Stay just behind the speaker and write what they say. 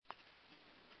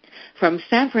From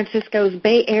San Francisco's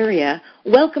Bay Area,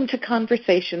 welcome to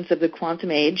Conversations of the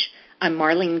Quantum Age. I'm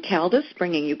Marlene Caldas,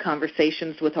 bringing you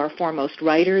conversations with our foremost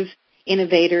writers,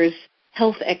 innovators,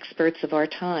 health experts of our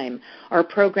time. Our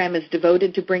program is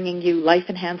devoted to bringing you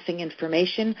life-enhancing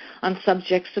information on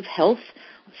subjects of health,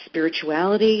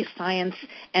 spirituality, science,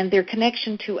 and their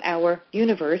connection to our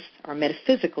universe, our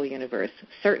metaphysical universe,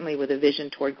 certainly with a vision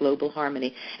toward global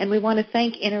harmony. And we want to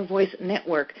thank Inner Voice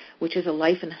Network, which is a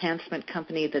life enhancement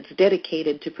company that's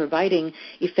dedicated to providing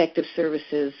effective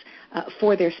services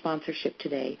for their sponsorship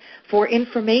today. For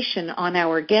information on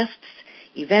our guests,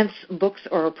 events, books,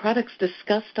 or products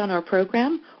discussed on our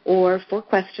program, or for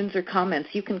questions or comments,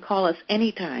 you can call us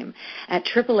anytime at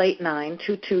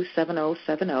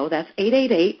 888-922-7070. That's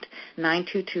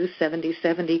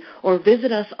 888-922-7070. Or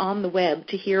visit us on the web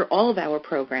to hear all of our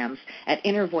programs at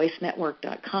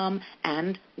innervoicenetwork.com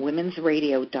and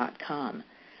womensradio.com.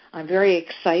 I'm very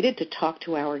excited to talk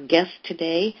to our guest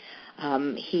today.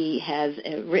 He has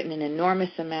written an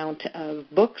enormous amount of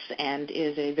books and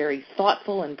is a very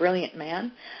thoughtful and brilliant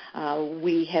man.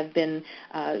 We have been,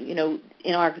 in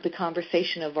the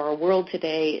conversation of our world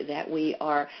today, that we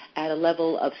are at a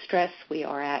level of stress. We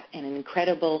are at an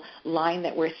incredible line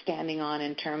that we're standing on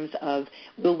in terms of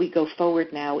will we go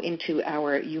forward now into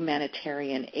our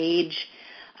humanitarian age.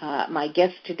 My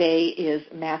guest today is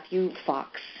Matthew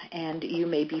Fox, and you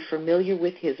may be familiar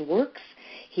with his works.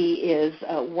 He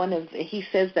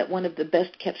says that one of the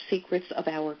best kept secrets of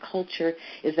our culture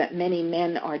is that many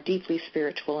men are deeply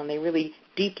spiritual and they really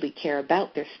deeply care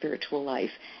about their spiritual life,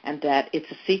 and that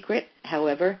it's a secret,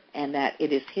 however, and that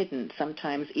it is hidden,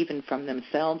 sometimes even from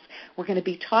themselves. We're going to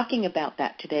be talking about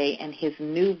that today and his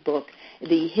new book,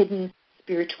 The Hidden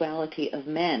Spirituality of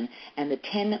Men, and the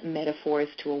 10 Metaphors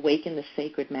to Awaken the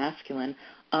Sacred Masculine,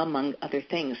 among other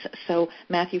things. So,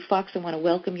 Matthew Fox, I want to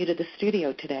welcome you to the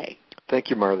studio today. Thank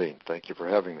you, Marlene. Thank you for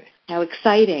having me. How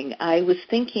exciting. I was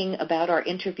thinking about our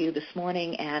interview this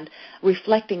morning and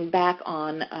reflecting back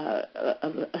on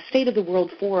a State of the World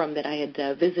forum that I had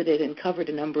visited and covered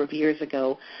a number of years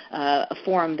ago, a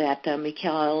forum that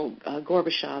Mikhail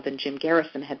Gorbachev and Jim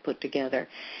Garrison had put together.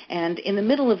 And in the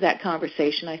middle of that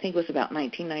conversation, I think it was about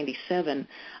 1997,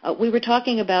 we were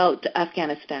talking about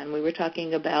Afghanistan. We were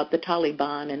talking about the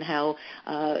Taliban and how,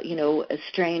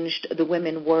 estranged the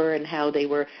women were and how they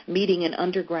were meeting in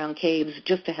underground caves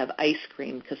just to have ice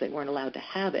cream because they weren't allowed to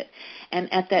have it.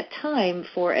 And at that time,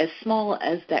 for as small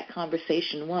as that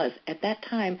conversation was, at that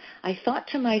time, I thought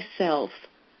to myself,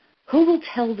 who will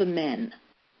tell the men?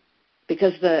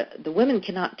 Because the women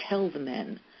cannot tell the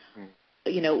men.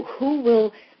 Who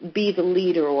will be the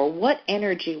leader, or what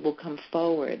energy will come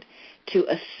forward to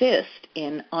assist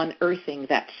in unearthing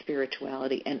that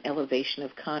spirituality and elevation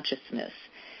of consciousness?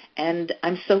 And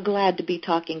I'm so glad to be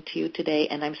talking to you today,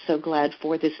 and I'm so glad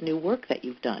for this new work that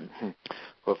you've done.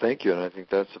 Well, thank you, and I think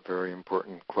that's a very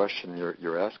important question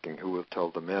you're asking, who will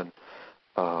tell the men.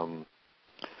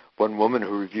 One woman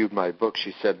who reviewed my book,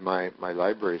 she said, my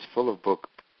library is full of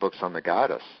books on the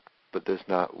goddess, but there's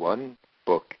not one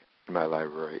book in my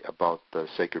library about the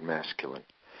sacred masculine.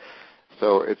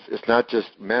 So it's not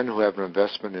just men who have an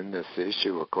investment in this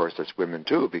issue, of course, it's women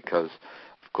too, because,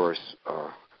 of course,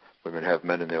 women have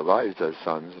men in their lives as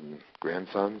sons and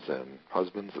grandsons and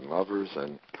husbands and lovers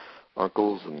and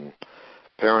uncles and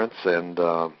parents and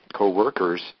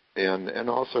co-workers. And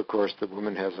also, of course, the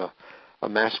woman has a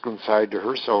masculine side to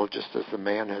her soul just as the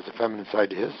man has a feminine side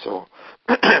to his soul.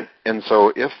 And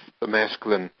so if the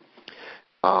masculine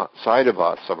side of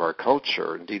us, of our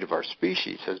culture, indeed of our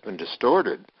species, has been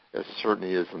distorted, as it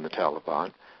certainly is in the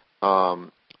Taliban,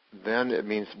 then it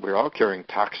means we're all carrying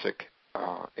toxic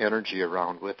energy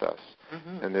around with us.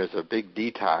 Mm-hmm. And there's a big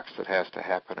detox that has to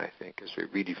happen, I think, as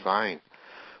we redefine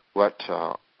what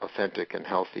authentic and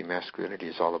healthy masculinity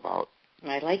is all about.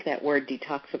 I like that word,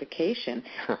 detoxification.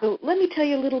 So let me tell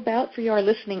you a little about, for your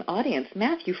listening audience,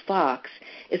 Matthew Fox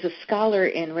is a scholar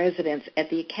in residence at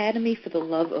the Academy for the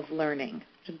Love of Learning.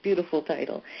 It's a beautiful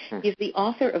title. He's the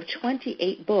author of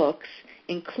 28 books,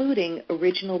 including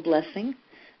Original Blessing,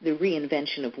 The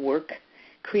Reinvention of Work,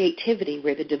 Creativity,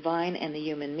 Where the Divine and the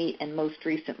Human Meet, and most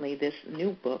recently this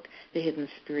new book, The Hidden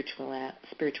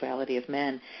Spirituality of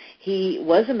Men. He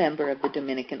was a member of the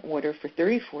Dominican Order for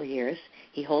 34 years.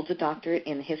 He holds a doctorate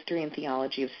in History and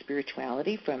Theology of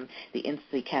Spirituality from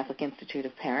the Catholic Institute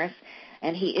of Paris,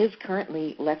 and he is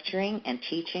currently lecturing and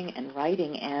teaching and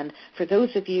writing. And for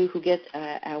those of you who get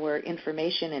our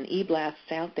information and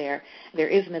e-blasts out there, there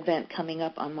is an event coming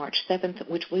up on March 7th,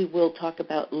 which we will talk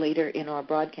about later in our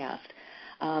broadcast.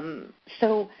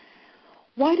 So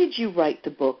why did you write the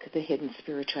book, The Hidden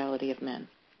Spirituality of Men?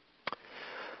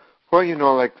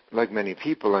 Well, like many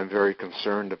people, I'm very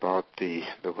concerned about the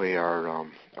way our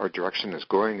direction is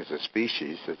going as a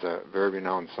species. There's a very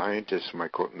renowned scientist whom I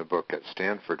quote in the book at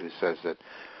Stanford who says that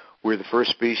we're the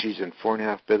first species in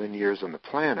 4.5 billion years on the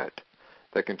planet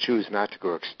that can choose not to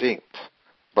go extinct.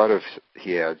 But if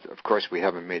he adds, of course, we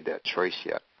haven't made that choice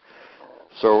yet.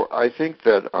 So I think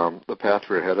that the path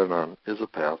we're headed on is a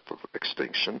path of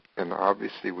extinction, and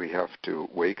obviously we have to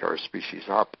wake our species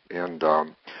up. And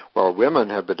while women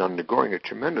have been undergoing a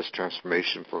tremendous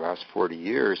transformation for the last 40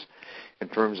 years in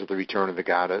terms of the return of the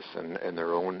goddess and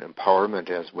their own empowerment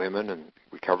as women and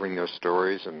recovering their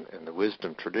stories and the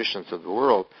wisdom traditions of the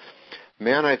world,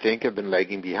 men, I think, have been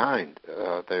lagging behind.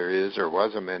 There is or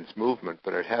was a men's movement,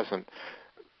 but it hasn't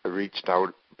reached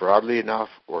out broadly enough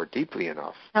or deeply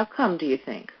enough. How come, do you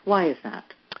think? Why is that?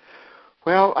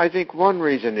 Well, I think one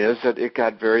reason is that it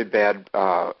got very bad.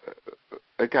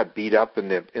 It got beat up in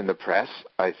the press.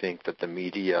 I think that the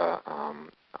media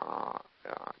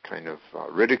kind of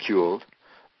ridiculed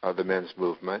the men's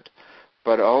movement,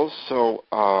 but also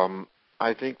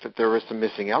I think that there were some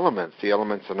missing elements. The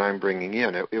elements that I'm bringing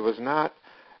in. It was not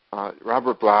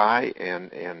Robert Bly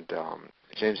and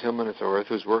James Hillman and so forth,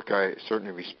 whose work I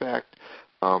certainly respect.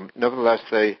 Nevertheless,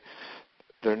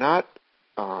 they're not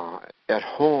at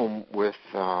home with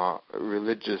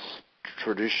religious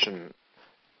tradition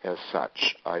as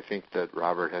such. I think that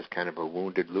Robert has kind of a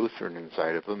wounded Lutheran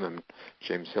inside of him, and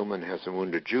James Hillman has a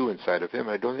wounded Jew inside of him.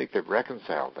 I don't think they've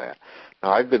reconciled that.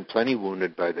 Now, I've been plenty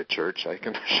wounded by the church. I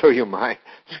can show you my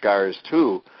scars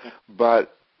too,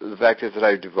 but the fact is that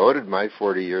I've devoted my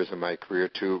 40 years of my career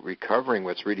to recovering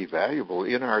what's really valuable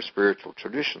in our spiritual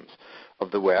traditions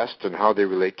of the West and how they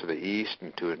relate to the East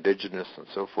and to indigenous and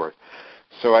so forth.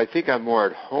 So I think I'm more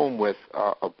at home with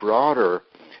a broader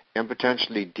and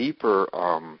potentially deeper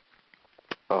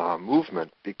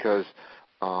movement because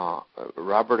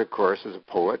Robert, of course, is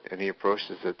a poet, and he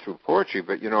approaches it through poetry.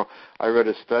 But, I read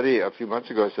a study a few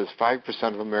months ago that says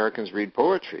 5% of Americans read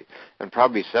poetry, and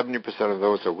probably 70% of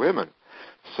those are women.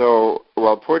 So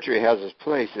while poetry has its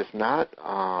place, it's not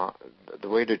the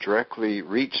way to directly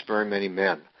reach very many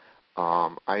men.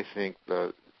 I think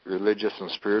the religious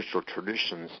and spiritual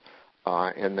traditions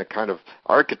and the kind of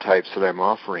archetypes that I'm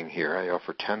offering here, I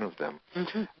offer 10 of them.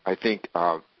 Mm-hmm. I think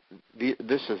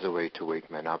this is a way to wake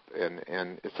men up, and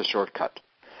it's a shortcut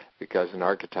because an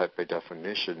archetype by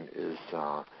definition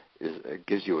it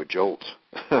gives you a jolt,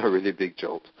 a really big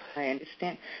jolt. I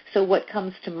understand. So what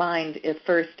comes to mind at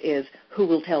first is Who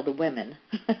Will Tell the Women?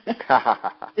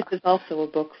 This is also a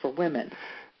book for women.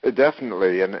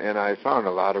 Definitely, and I found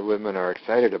a lot of women are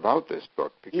excited about this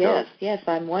book. Because yes,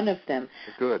 I'm one of them.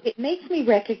 Good. It makes me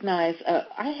recognize,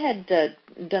 I had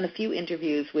done a few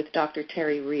interviews with Dr.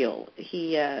 Terry Real.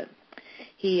 He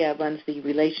runs the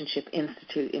Relationship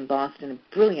Institute in Boston,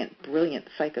 a brilliant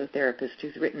psychotherapist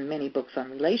who's written many books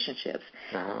on relationships.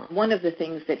 Uh-huh. One of the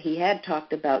things that he had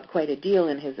talked about quite a deal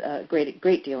in his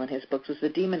great deal in his books was the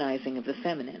demonizing of the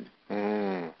feminine.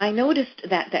 Mm. I noticed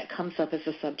that comes up as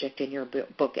a subject in your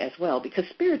book as well, because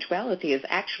spirituality is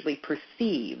actually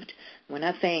perceived. We're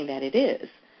not saying that it is,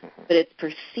 but it's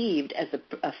perceived as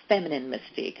a feminine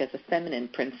mystique, as a feminine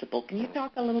principle. Can you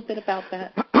talk a little bit about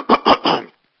that?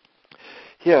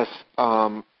 Yes,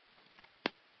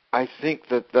 I think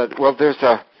that there's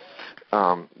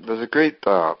a great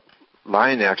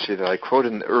line actually that I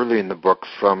quoted early in the book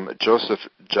from Joseph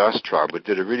Jostrab, who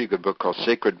did a really good book called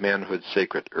Sacred Manhood,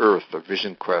 Sacred Earth, A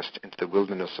Vision Quest into the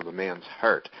Wilderness of a Man's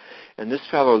Heart. And this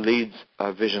fellow leads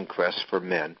a vision quest for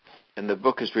men, and the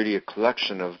book is really a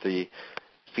collection of the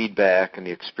feedback and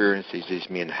the experiences these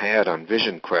men had on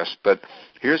Vision Quest. But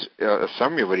here's a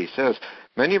summary of what he says.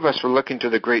 Many of us were looking to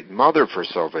the Great Mother for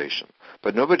salvation,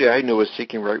 but nobody I knew was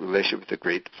seeking right relationship with the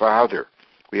Great Father.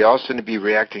 We all seem to be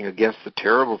reacting against the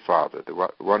terrible Father, the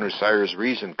one who sires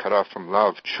reason, cut off from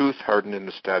love, truth hardened in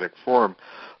a static form,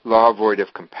 law void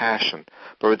of compassion,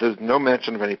 but there's no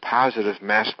mention of any positive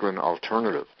masculine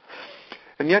alternative.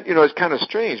 And yet, it's kind of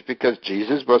strange because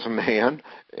Jesus was a man,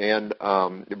 and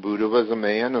Buddha was a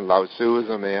man, and Lao Tzu was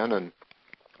a man, and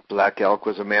Black Elk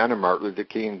was a man, and Martin Luther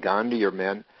King and Gandhi are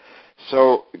men.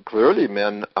 So clearly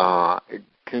men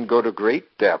can go to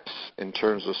great depths in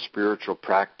terms of spiritual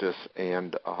practice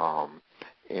and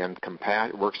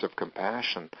works of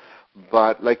compassion.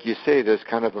 But like you say, there's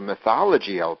kind of a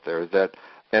mythology out there that,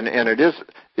 and it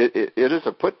is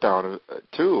a put down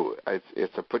too.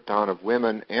 It's a put down of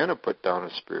women and a put down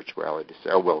of spirituality.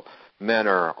 So, men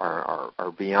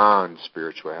are beyond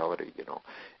spirituality,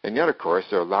 And yet, of course,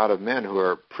 there are a lot of men who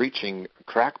are preaching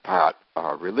crackpot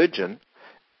religion.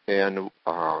 and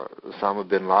Osama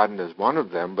bin Laden is one of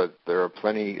them, but there are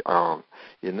plenty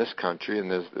in this country,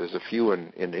 and there's a few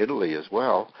in Italy as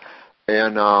well.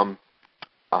 And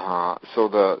so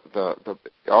the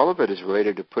all of it is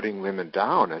related to putting women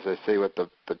down. As I say, what the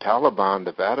Taliban,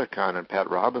 the Vatican, and Pat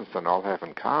Robinson all have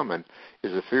in common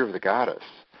is a fear of the goddess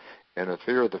and a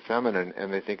fear of the feminine,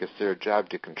 and they think it's their job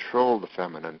to control the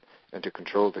feminine and to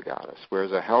control the goddess,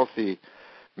 whereas a healthy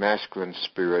masculine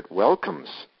spirit welcomes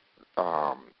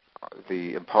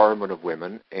the empowerment of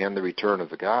women and the return of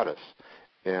the goddess.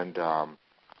 And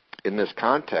in this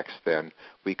context, then,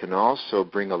 we can also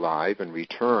bring alive and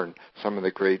return some of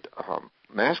the great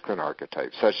masculine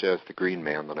archetypes, such as the Green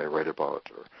Man that I write about,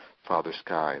 or Father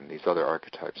Sky, and these other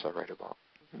archetypes I write about.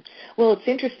 Well, it's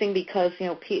interesting because,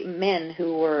 men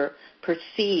who were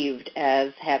perceived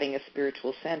as having a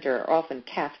spiritual center are often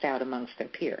cast out amongst their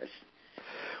peers.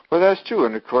 Well, that's true,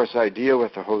 and of course I deal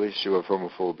with the whole issue of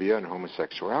homophobia and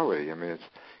homosexuality. I mean,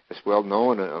 it's well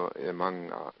known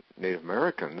among Native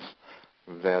Americans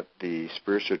that the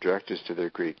spiritual directors to their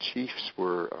great chiefs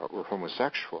were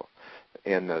homosexual,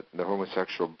 and that the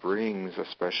homosexual brings a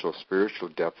special spiritual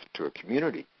depth to a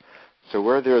community. So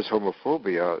where there is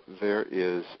homophobia, there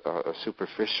is a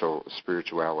superficial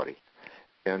spirituality.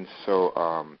 And so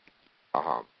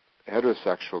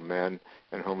heterosexual men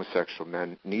and homosexual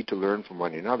men need to learn from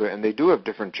one another, and they do have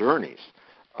different journeys.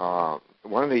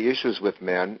 One of the issues with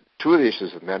men, two of the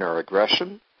issues with men are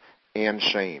aggression and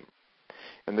shame.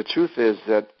 And the truth is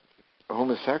that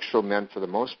homosexual men, for the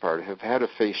most part, have had to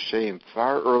face shame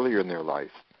far earlier in their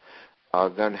life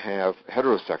than have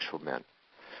heterosexual men.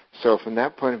 So from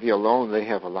that point of view alone, they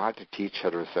have a lot to teach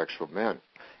heterosexual men.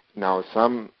 Now,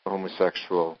 some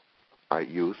homosexual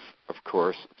youth, of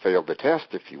course, fail the test,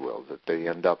 if you will, that they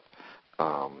end up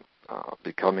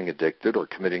becoming addicted or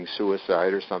committing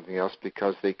suicide or something else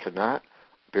because they cannot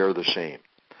bear the shame.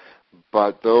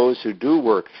 But those who do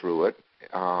work through it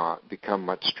become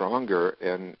much stronger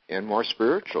and more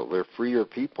spiritual. They're freer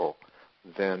people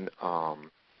than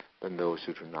those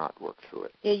who do not work through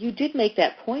it. Yeah, you did make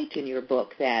that point in your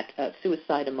book that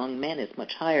suicide among men is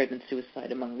much higher than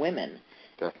suicide among women.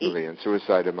 Definitely, and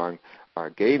suicide among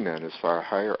gay men is far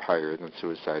higher than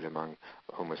suicide among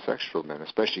homosexual men,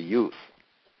 especially youth.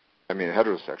 I mean,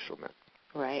 heterosexual men.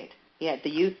 Right. Yeah, the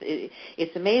youth,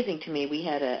 it's amazing to me. We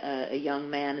had a young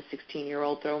man, a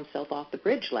 16-year-old, throw himself off the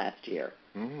bridge last year.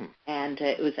 Mm. And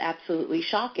it was absolutely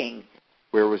shocking.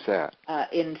 Where was that?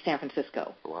 In San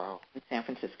Francisco. Wow. In San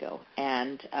Francisco.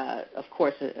 And, of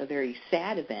course, a very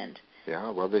sad event.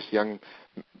 Yeah, well, this young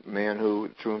man who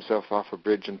threw himself off a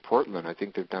bridge in Portland, I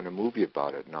think they've done a movie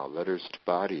about it now, Letters to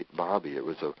Bobby. It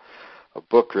was a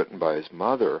book written by his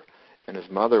mother, and his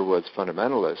mother was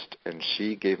fundamentalist, and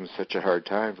she gave him such a hard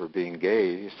time for being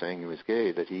gay, saying he was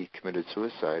gay, that he committed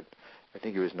suicide. I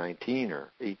think he was 19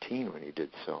 or 18 when he did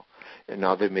so. And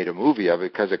now they've made a movie of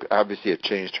it because obviously it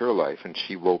changed her life, and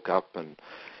she woke up and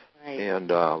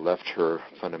left her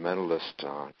fundamentalist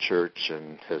church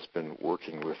and has been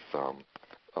working with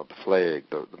the FLAG,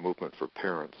 the movement for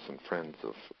parents and friends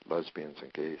of lesbians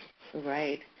and gays.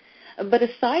 Right. But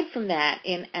aside from that,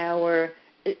 in our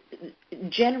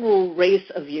general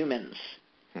race of humans,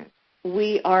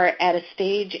 we are at a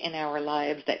stage in our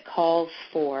lives that calls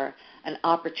for an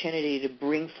opportunity to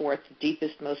bring forth the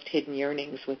deepest, most hidden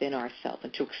yearnings within ourselves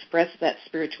and to express that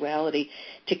spirituality,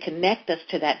 to connect us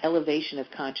to that elevation of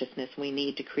consciousness we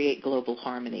need to create global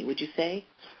harmony. Would you say?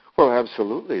 Well,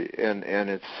 absolutely, and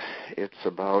it's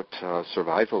about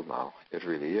survival now. It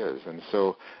really is, and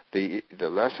so the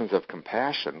lessons of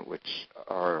compassion, which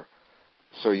are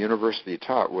so universally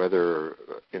taught, whether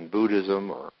in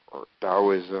Buddhism or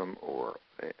Taoism or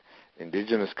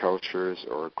indigenous cultures,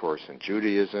 or of course in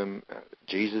Judaism,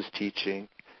 Jesus' teaching,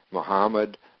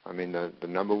 Muhammad. I mean, the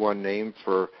number one name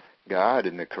for God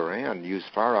in the Quran, used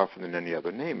far often than any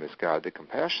other name, is God, the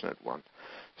compassionate one.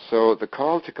 So the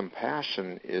call to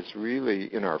compassion is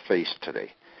really in our face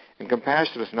today. And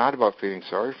compassion is not about feeling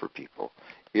sorry for people.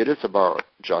 It is about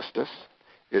justice.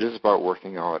 It is about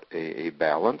working out a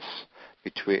balance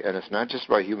between, and it's not just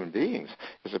about human beings.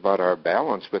 It's about our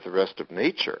balance with the rest of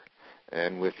nature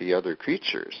and with the other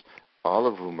creatures, all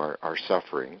of whom are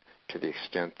suffering to the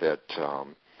extent that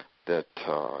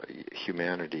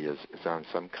humanity is on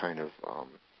some kind of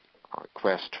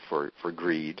quest for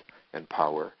greed and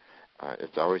power.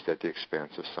 It's always at the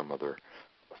expense of some other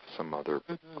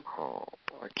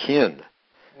kin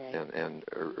and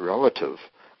relative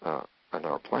on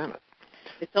our planet.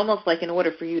 It's almost like in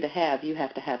order for you to have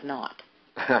not.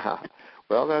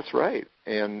 Well, that's right,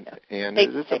 and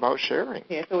it's about sharing.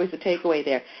 Yeah, it's always a takeaway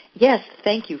there. Yes,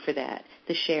 thank you for that,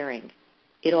 the sharing.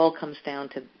 It all comes down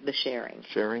to the sharing.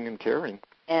 Sharing and caring.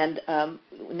 And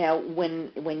now,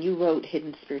 when you wrote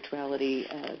Hidden Spirituality,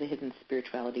 The Hidden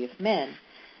Spirituality of Men,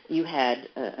 you had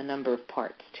a number of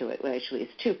parts to it. Well, actually,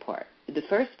 it's 2 parts. The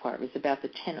first part was about the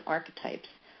 10 archetypes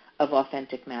of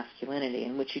authentic masculinity,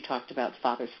 in which you talked about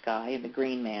Father Sky and the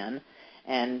Green Man,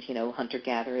 and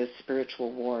hunter-gatherers,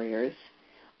 spiritual warriors.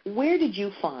 Where did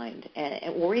you find,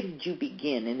 and where did you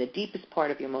begin in the deepest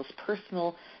part of your most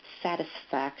personal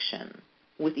satisfaction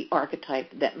with the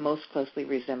archetype that most closely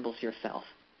resembles yourself?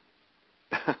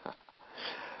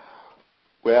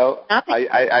 Well,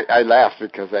 I laugh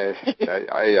because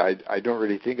I don't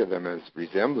really think of them as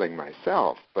resembling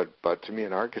myself, but to me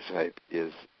an archetype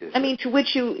is to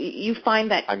which you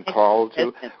find that I'm called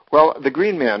to. Well, the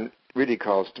Green Man really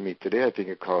calls to me today. I think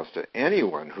it calls to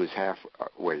anyone who's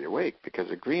halfway awake, because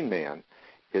the Green Man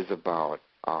is about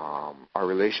our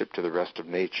relationship to the rest of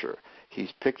nature.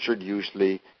 He's pictured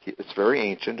usually, it's very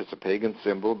ancient, it's a pagan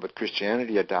symbol, but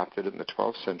Christianity adopted it in the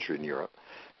 12th century in Europe.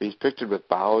 He's pictured with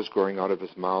boughs growing out of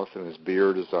his mouth, and his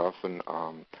beard is often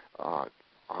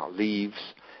leaves.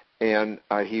 And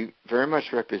he very much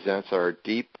represents our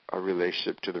deep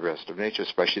relationship to the rest of nature,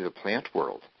 especially the plant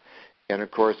world. And,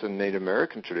 of course, in Native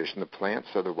American tradition, the plants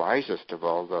are the wisest of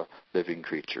all the living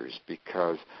creatures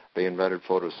because they invented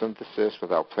photosynthesis.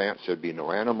 Without plants, there'd be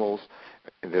no animals,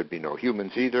 and there'd be no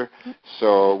humans either.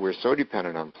 So we're so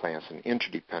dependent on plants and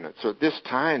interdependent. So at this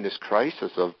time, this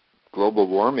crisis of global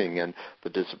warming and the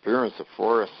disappearance of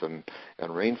forests and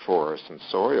rainforests and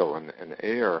soil and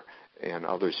air and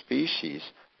other species,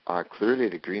 clearly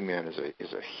the Green Man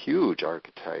is a huge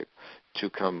archetype to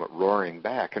come roaring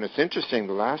back. And it's interesting,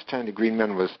 the last time the Green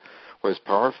Man was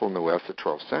powerful in the West, the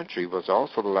 12th century, was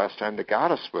also the last time the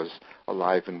goddess was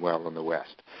alive and well in the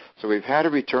West. So we've had a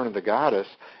return of the goddess,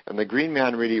 and the Green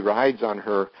Man really rides on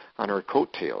her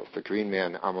coattails. The Green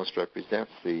Man almost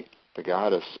represents the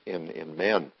goddess in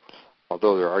men,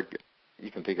 although you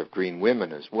can think of green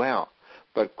women as well.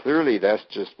 But clearly that's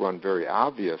just one very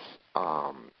obvious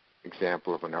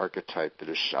example of an archetype that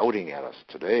is shouting at us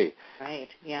today. Right,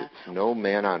 yeah. It's no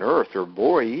man on earth, or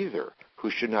boy either, who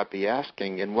should not be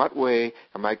asking, in what way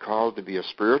am I called to be a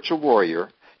spiritual warrior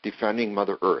defending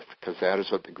Mother Earth? Because that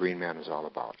is what the Green Man is all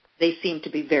about. They seem to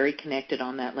be very connected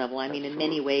on that level. I mean, in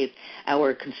many ways,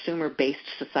 our consumer-based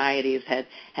societies have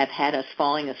had us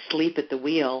falling asleep at the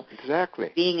wheel. Exactly.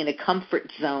 Being in a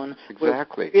comfort zone.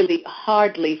 Exactly. We really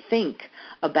hardly think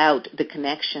about the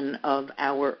connection of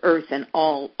our earth and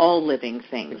all living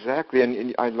things. Exactly,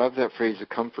 and I love that phrase, the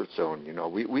comfort zone.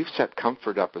 We've set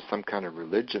comfort up as some kind of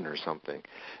religion or something.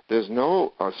 There's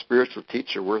no spiritual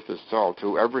teacher worth his salt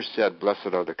who ever said,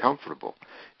 blessed are the comfortable.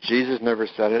 Jesus never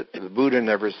said it, the Buddha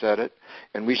never said it,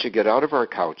 and we should get out of our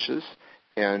couches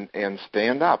and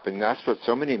stand up, and that's what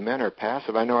so many men are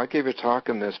passive. I know I gave a talk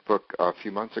in this book a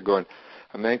few months ago, and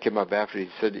a man came up after, he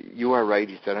said, you are right.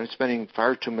 He said, I'm spending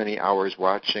far too many hours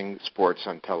watching sports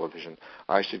on television.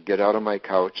 I should get out of my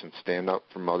couch and stand up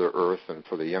for Mother Earth and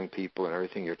for the young people and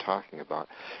everything you're talking about.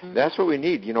 Mm-hmm. That's what we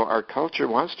need. Our culture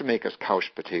wants to make us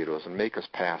couch potatoes and make us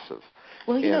passive.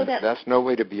 Well, that's no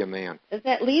way to be a man.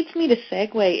 That leads me to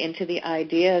segue into the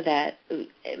idea that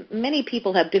many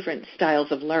people have different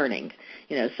styles of learning.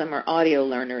 Some are audio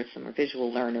learners, some are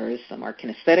visual learners, some are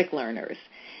kinesthetic learners.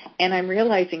 And I'm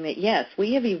realizing that, yes,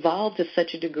 we have evolved to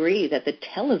such a degree that the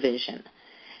television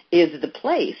is the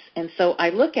place. And so I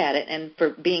look at it, and for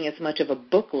being as much of a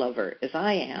book lover as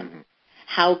I am, mm-hmm.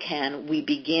 how can we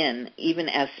begin, even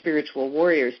as spiritual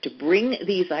warriors, to bring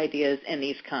these ideas and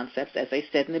these concepts, as I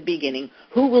said in the beginning,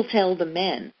 who will tell the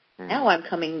men? Mm-hmm. Now I'm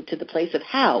coming to the place of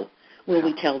how will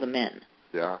we tell the men?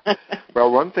 Yeah. Well,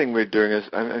 one thing we're doing is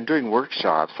I'm doing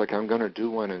workshops. Like I'm going to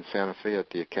do one in Santa Fe at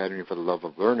the Academy for the Love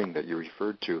of Learning that you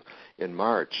referred to in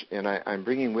March. And I'm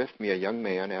bringing with me a young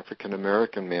man,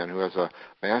 African-American man, who has a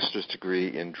master's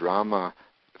degree in drama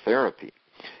therapy.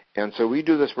 And so we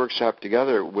do this workshop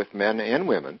together with men and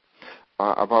women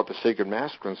about the sacred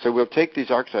masculine. So we'll take these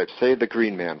archetypes, say the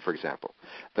Green Man, for example.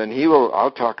 Then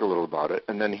I'll talk a little about it,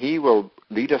 and then he will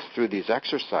lead us through these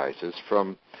exercises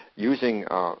from using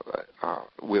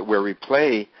where we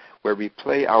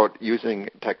play out using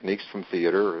techniques from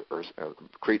theater or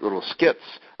create little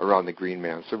skits around the Green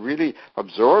Man. So really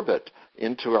absorb it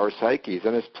into our psyches,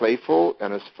 and it's playful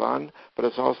and it's fun, but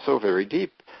it's also very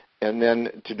deep. And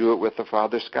then to do it with the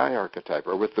Father Sky archetype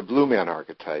or with the Blue Man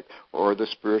archetype or the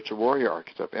Spiritual Warrior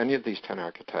archetype, any of these 10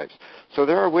 archetypes. So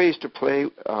there are ways to play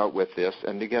with this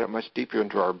and to get it much deeper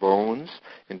into our bones,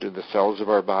 into the cells of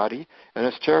our body, and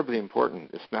it's terribly important.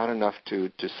 It's not enough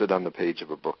to sit on the page of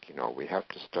a book. We have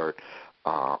to start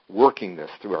working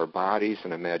this through our bodies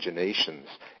and imaginations.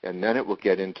 And then it will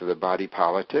get into the body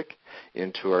politic,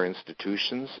 into our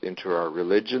institutions, into our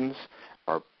religions,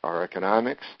 our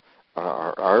economics,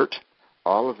 our art.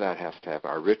 All of that has to have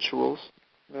our rituals.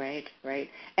 Right.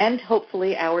 And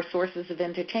hopefully our sources of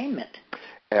entertainment.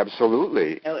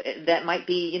 Absolutely. That might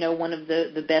be, one of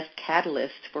the best catalysts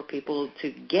for people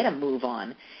to get a move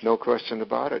on. No question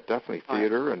about it. Definitely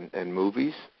theater and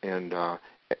movies and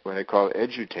what I call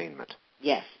edutainment.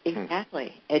 Yes,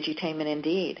 exactly. Edutainment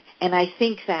indeed. And I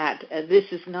think that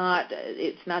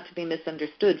it's not to be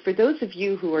misunderstood. For those of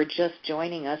you who are just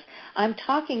joining us, I'm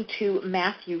talking to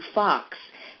Matthew Fox,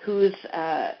 who's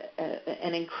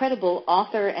an incredible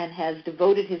author and has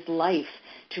devoted his life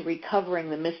to recovering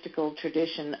the mystical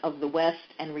tradition of the West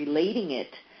and relating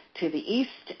it to the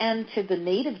East and to the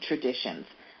native traditions,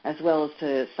 as well as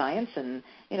to science and,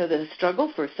 the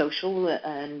struggle for social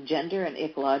and gender and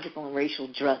ecological and racial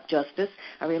justice.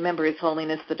 I remember His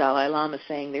Holiness the Dalai Lama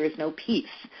saying there is no peace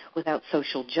without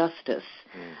social justice.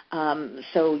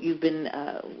 So you've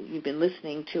been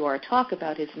listening to our talk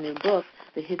about his new book,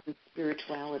 The Hidden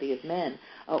Spirituality of Men.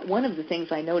 One of the things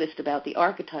I noticed about the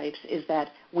archetypes is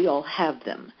that we all have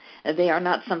them. They are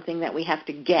not something that we have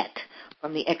to get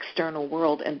from the external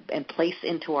world and place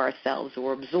into ourselves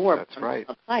or absorb from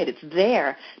outside. It's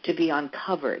there to be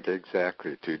uncovered.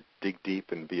 Exactly, to dig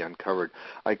deep and be uncovered.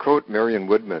 I quote Marion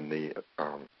Woodman, the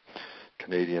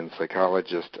Canadian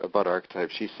psychologist, about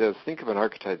archetypes. She says, think of an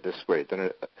archetype this way.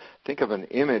 Think of an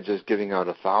image as giving out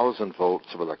 1,000 volts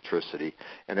of electricity,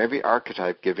 and every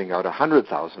archetype giving out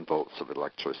 100,000 volts of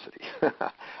electricity.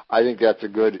 I think that's a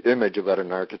good image of what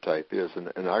an archetype is.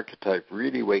 An archetype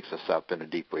really wakes us up in a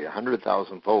deep way,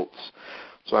 100,000 volts.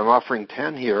 So I'm offering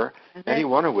 10 here, any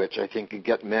one of which I think can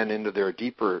get men into their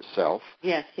deeper self.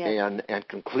 Yes. And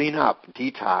can clean up,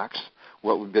 detox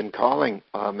what we've been calling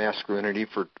masculinity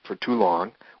for too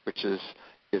long, which is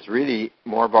really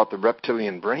more about the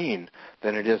reptilian brain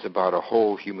than it is about a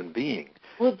whole human being.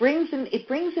 Well, it brings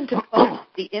into focus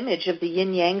the image of the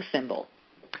yin-yang symbol.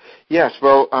 Yes,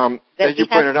 well, as you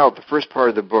pointed out, the first part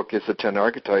of the book is the 10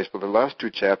 archetypes, but the last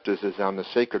 2 chapters is on the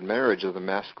sacred marriage of the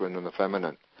masculine and the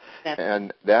feminine.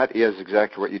 And that is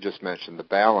exactly what you just mentioned, the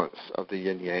balance of the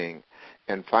yin-yang.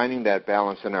 And finding that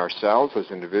balance in ourselves as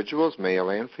individuals,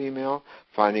 male and female,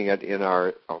 finding it in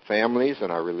our families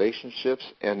and our relationships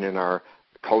and in our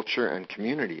culture and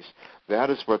communities. That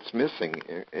is what's missing.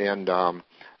 And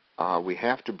we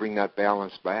have to bring that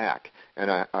balance back.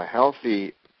 And a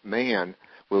healthy man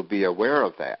will be aware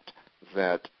of that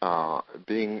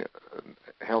being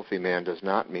a healthy man does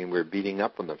not mean we're beating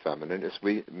up on the feminine.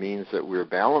 It means that we're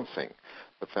balancing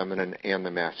the feminine and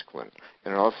the masculine.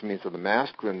 And it also means that the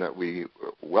masculine that we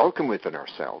welcome within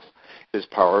ourselves is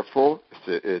powerful,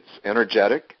 it's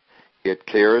energetic, it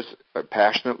cares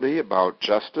passionately about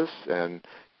justice and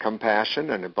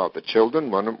compassion and about the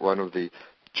children. One of the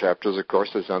chapters, of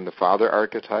course, is on the father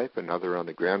archetype, another on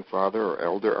the grandfather or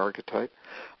elder archetype.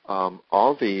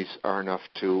 All these are enough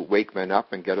to wake men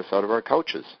up and get us out of our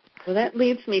couches. Well, that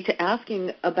leads me to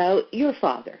asking about your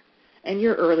father and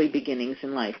your early beginnings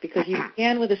in life, because you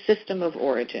began with a system of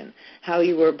origin, how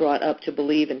you were brought up to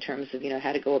believe in terms of,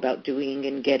 how to go about doing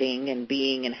and getting and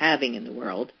being and having in the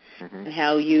world, and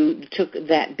how you took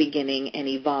that beginning and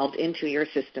evolved into your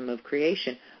system of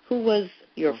creation. Who was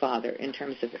your father in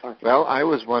terms of archetype? Well, I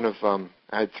was one of,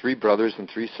 I had 3 brothers and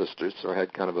 3 sisters, so I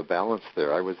had kind of a balance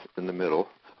there. I was in the middle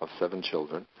of 7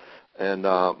 children. And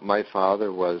my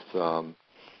father was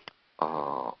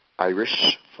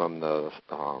Irish from the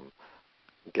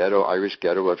Irish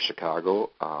ghetto of Chicago.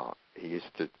 He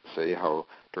used to say how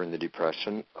during the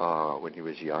Depression, when he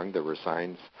was young, there were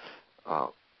signs,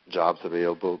 jobs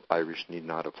available, Irish need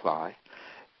not apply.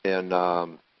 And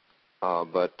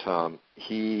but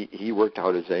he worked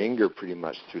out his anger pretty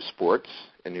much through sports,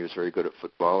 and he was very good at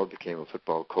football, became a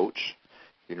football coach,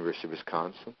 University of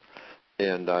Wisconsin.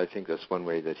 And I think that's one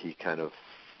way that he kind of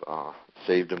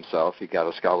saved himself. He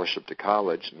got a scholarship to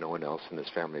college. No one else in his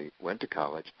family went to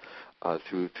college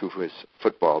through his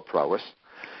football prowess.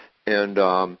 And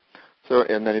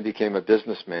and then he became a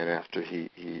businessman after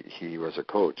he was a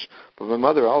coach. But my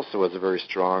mother also was a very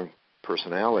strong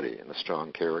personality and a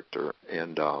strong character.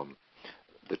 And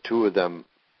the two of them,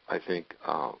 I think,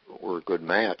 were a good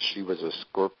match. She was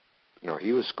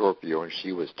he was Scorpio and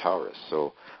she was Taurus,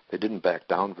 so they didn't back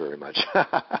down very much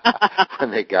when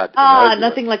they got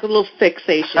nothing like a little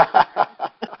fixation.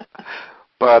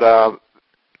 But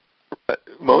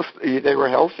they were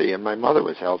healthy, and my mother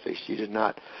was healthy. She did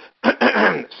not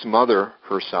smother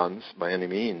her sons by any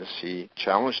means. She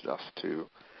challenged us to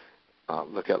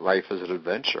look at life as an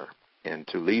adventure. and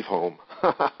to leave home.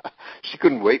 She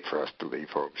couldn't wait for us to leave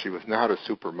home. She was not a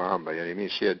super mom by any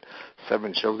means. She had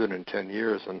 7 children in 10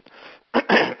 years, and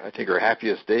I think her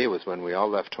happiest day was when we all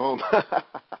left home.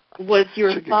 Was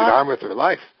your she could get on with her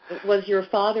life. Was your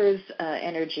father's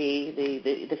energy,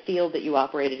 the field that you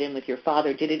operated in with your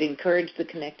father, did it encourage the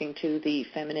connecting to the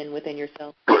feminine within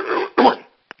yourself?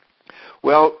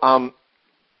 Well,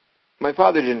 my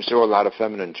father didn't show a lot of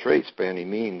feminine traits by any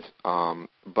means,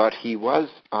 but he was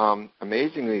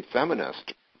amazingly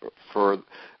feminist for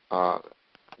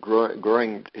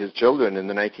growing his children in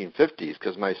the 1950s,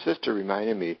 because my sister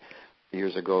reminded me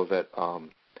years ago that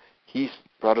he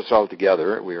brought us all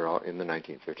together. We were all in the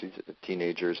 1950s,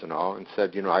 teenagers and all, and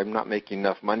said, I'm not making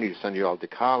enough money to send you all to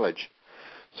college.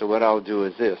 So what I'll do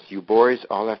is this. You boys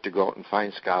all have to go out and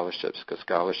find scholarships, because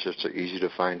scholarships are easy to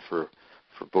find for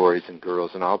boys and girls,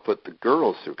 and I'll put the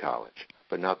girls through college,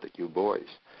 but not you boys.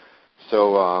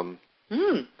 So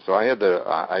so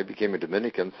I became a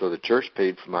Dominican, so the church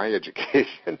paid for my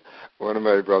education. One of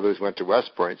my brothers went to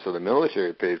West Point, so the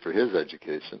military paid for his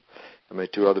education. And my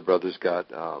 2 other brothers got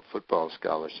football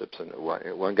scholarships, and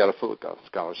one got a football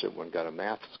scholarship, one got a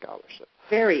math scholarship.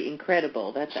 Very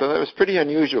incredible. So that was pretty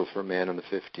unusual for a man in the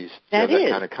 50s. That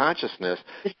kind of consciousness.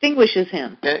 Distinguishes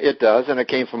him. It does, and it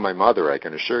came from my mother, I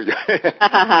can assure you.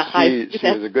 She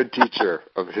was a good teacher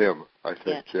of him, I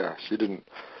think. Yeah,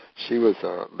 she was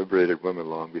a liberated woman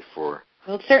long before.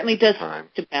 Well, it certainly does time.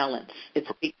 Speak to balance. It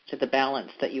speaks to the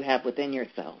balance that you have within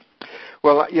yourself.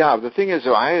 Well, yeah, the thing is,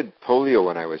 I had polio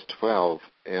when I was 12,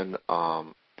 and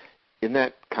in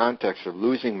that context of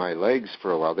losing my legs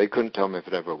for a while, they couldn't tell me if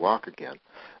I'd ever walk again.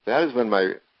 That is when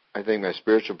I think my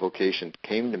spiritual vocation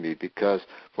came to me, because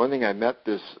one thing, I met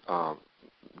this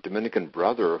Dominican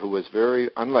brother who was very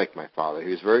unlike my father. He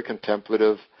was very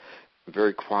contemplative,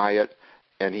 very quiet,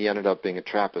 and he ended up being a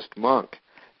Trappist monk.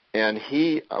 And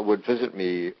he would visit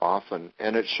me often,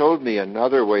 and it showed me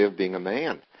another way of being a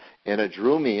man. And it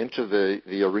drew me into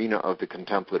the arena of the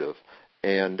contemplative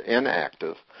and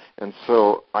active. And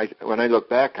so when I look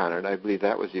back on it, I believe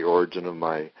that was the origin of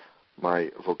my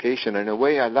vocation. In a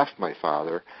way, I left my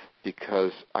father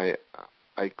because I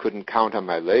couldn't count on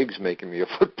my legs making me a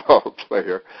football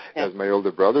player, as my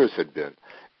older brothers had been.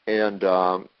 And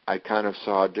I kind of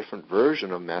saw a different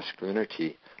version of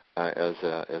masculinity as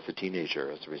a teenager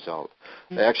as a result.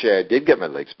 Mm-hmm. Actually, I did get my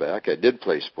legs back. I did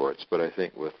play sports, but I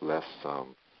think with less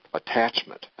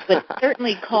attachment. But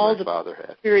certainly called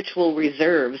spiritual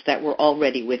reserves that were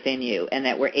already within you and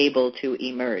that were able to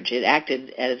emerge. It acted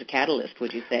as a catalyst,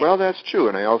 would you say? Well, that's true,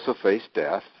 and I also faced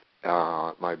death.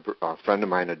 A friend of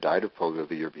mine had died of polio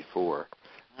the year before,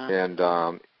 and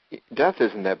death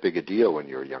isn't that big a deal when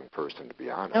you're a young person, to be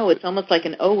honest. No, it's almost like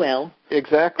an OL.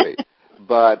 Exactly,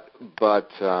 but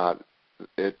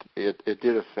it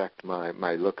did affect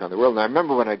my look on the world. And I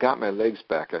remember when I got my legs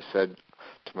back, I said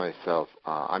to myself,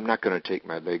 I'm not going to take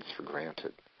my legs for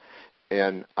granted.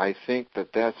 And I think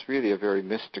that's really a very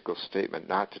mystical statement,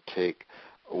 not to take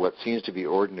what seems to be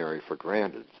ordinary for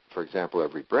granted. For example,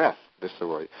 every breath. This is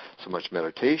why so much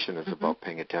meditation is about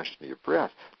paying attention to your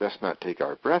breath. Let's not take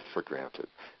our breath for granted.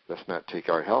 Let's not take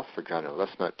our health for granted.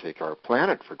 Let's not take our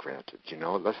planet for granted.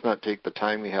 Let's not take the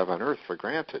time we have on Earth for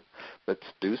granted. Let's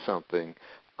do something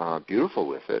beautiful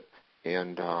with it,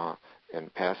 and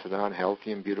pass it on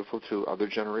healthy and beautiful to other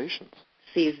generations.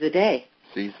 Seize the day.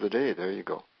 Seize the day. There you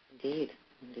go. Indeed.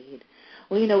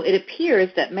 Well, it appears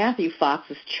that Matthew Fox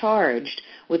is charged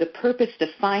with a purpose to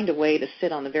find a way to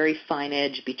sit on the very fine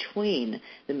edge between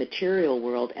the material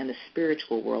world and the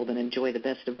spiritual world and enjoy the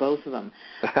best of both of them.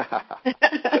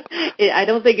 I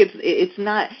don't think it's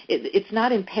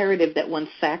not imperative that one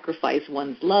sacrifice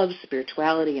one's love,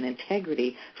 spirituality, and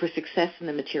integrity for success in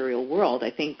the material world.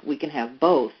 I think we can have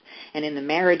both. And in the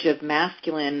marriage of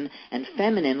masculine and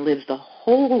feminine lives the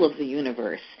whole of the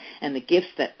universe and the gifts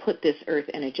that put this earth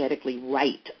energetically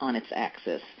right on its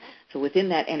axis. So within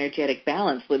that energetic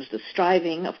balance lives the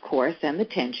striving, of course, and the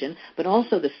tension, but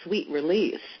also the sweet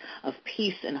release of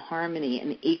peace and harmony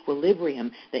and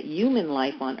equilibrium that human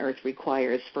life on earth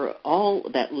requires for all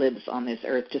that lives on this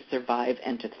earth to survive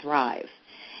and to thrive.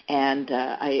 And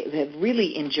I have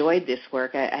really enjoyed this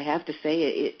work. I have to say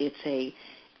it's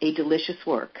a delicious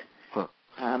work.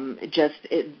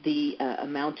 The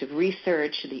amount of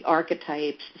research, the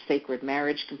archetypes, the sacred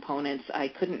marriage components, I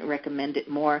couldn't recommend it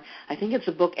more. I think it's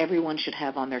a book everyone should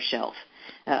have on their shelf,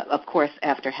 of course,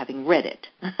 after having read it.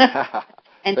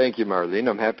 Thank you, Marlene.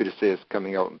 I'm happy to say it's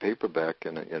coming out in paperback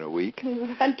in a week.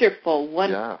 Wonderful.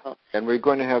 Yeah. And we're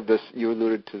going to have this, you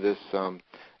alluded to this, there'll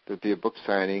be a book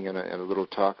signing and a little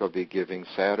talk I'll be giving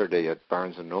Saturday at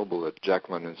Barnes & Noble at Jack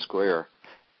London Square.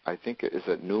 I think, is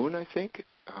it noon, I think?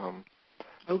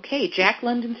 Okay, Jack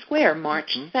London Square,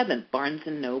 March 7th, Barnes &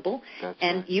 Noble. That's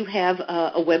and right. you have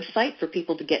a website for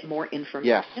people to get more information?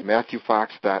 Yes,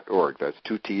 MatthewFox.org. That's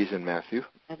 2 T's in Matthew.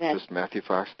 That's just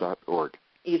MatthewFox.org.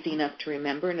 Easy enough to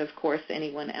remember. And, of course,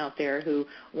 anyone out there who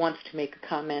wants to make a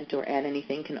comment or add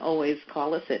anything can always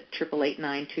call us at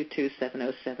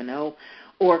 888-922-7070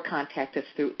 or contact us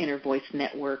through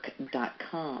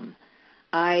InnerVoiceNetwork.com.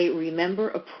 I remember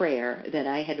a prayer that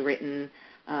I had written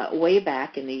way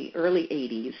back in the early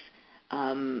 80s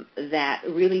that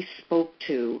really spoke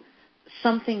to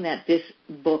something that this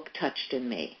book touched in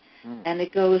me. And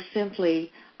it goes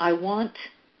simply, I want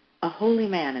a holy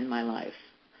man in my life,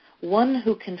 one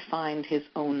who can find his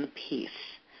own peace,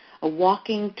 a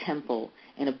walking temple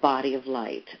in a body of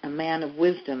light, a man of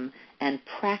wisdom and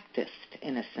practiced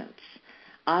innocence.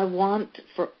 I want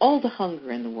for all the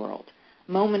hunger in the world,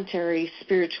 momentary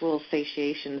spiritual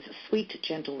satiations, sweet,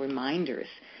 gentle reminders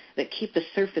that keep the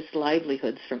surface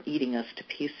livelihoods from eating us to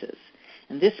pieces.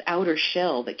 And this outer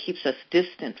shell that keeps us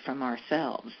distant from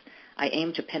ourselves, I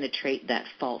aim to penetrate that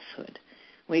falsehood.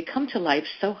 We come to life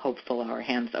so hopeful, our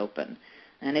hands open,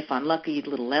 and if unlucky,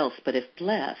 little else, but if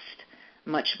blessed,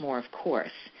 much more, of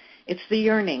course. It's the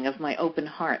yearning of my open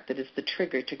heart that is the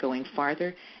trigger to going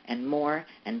farther and more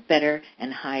and better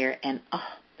and higher, and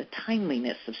the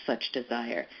timeliness of such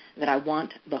desire that I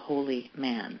want the holy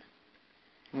man.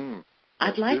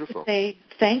 I'd like beautiful. to say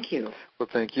thank you. Well,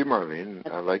 thank you, Marlene.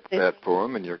 I like that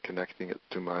poem, and you're connecting it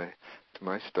to my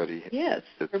study. Yes.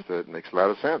 It makes a lot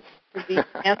of sense. The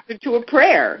answer to a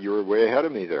prayer. You were way ahead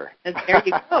of me there. And there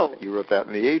you go. You wrote that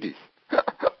in the 80s.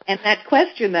 And that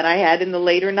question that I had in the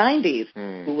later 90s,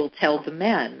 who will tell the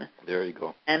men? There you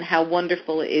go. And how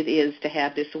wonderful it is to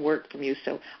have this work from you.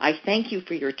 So I thank you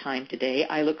for your time today.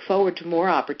 I look forward to more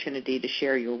opportunity to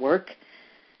share your work.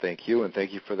 Thank you, and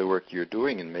thank you for the work you're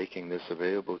doing in making this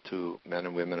available to men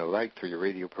and women alike through your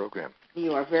radio program.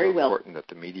 You are very welcome. It's important that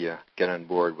the media get on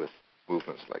board with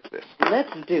movements like this. Let's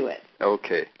do it.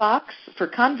 Okay. Fox, for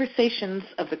Conversations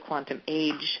of the Quantum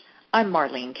Age, I'm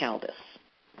Marlene Caldas.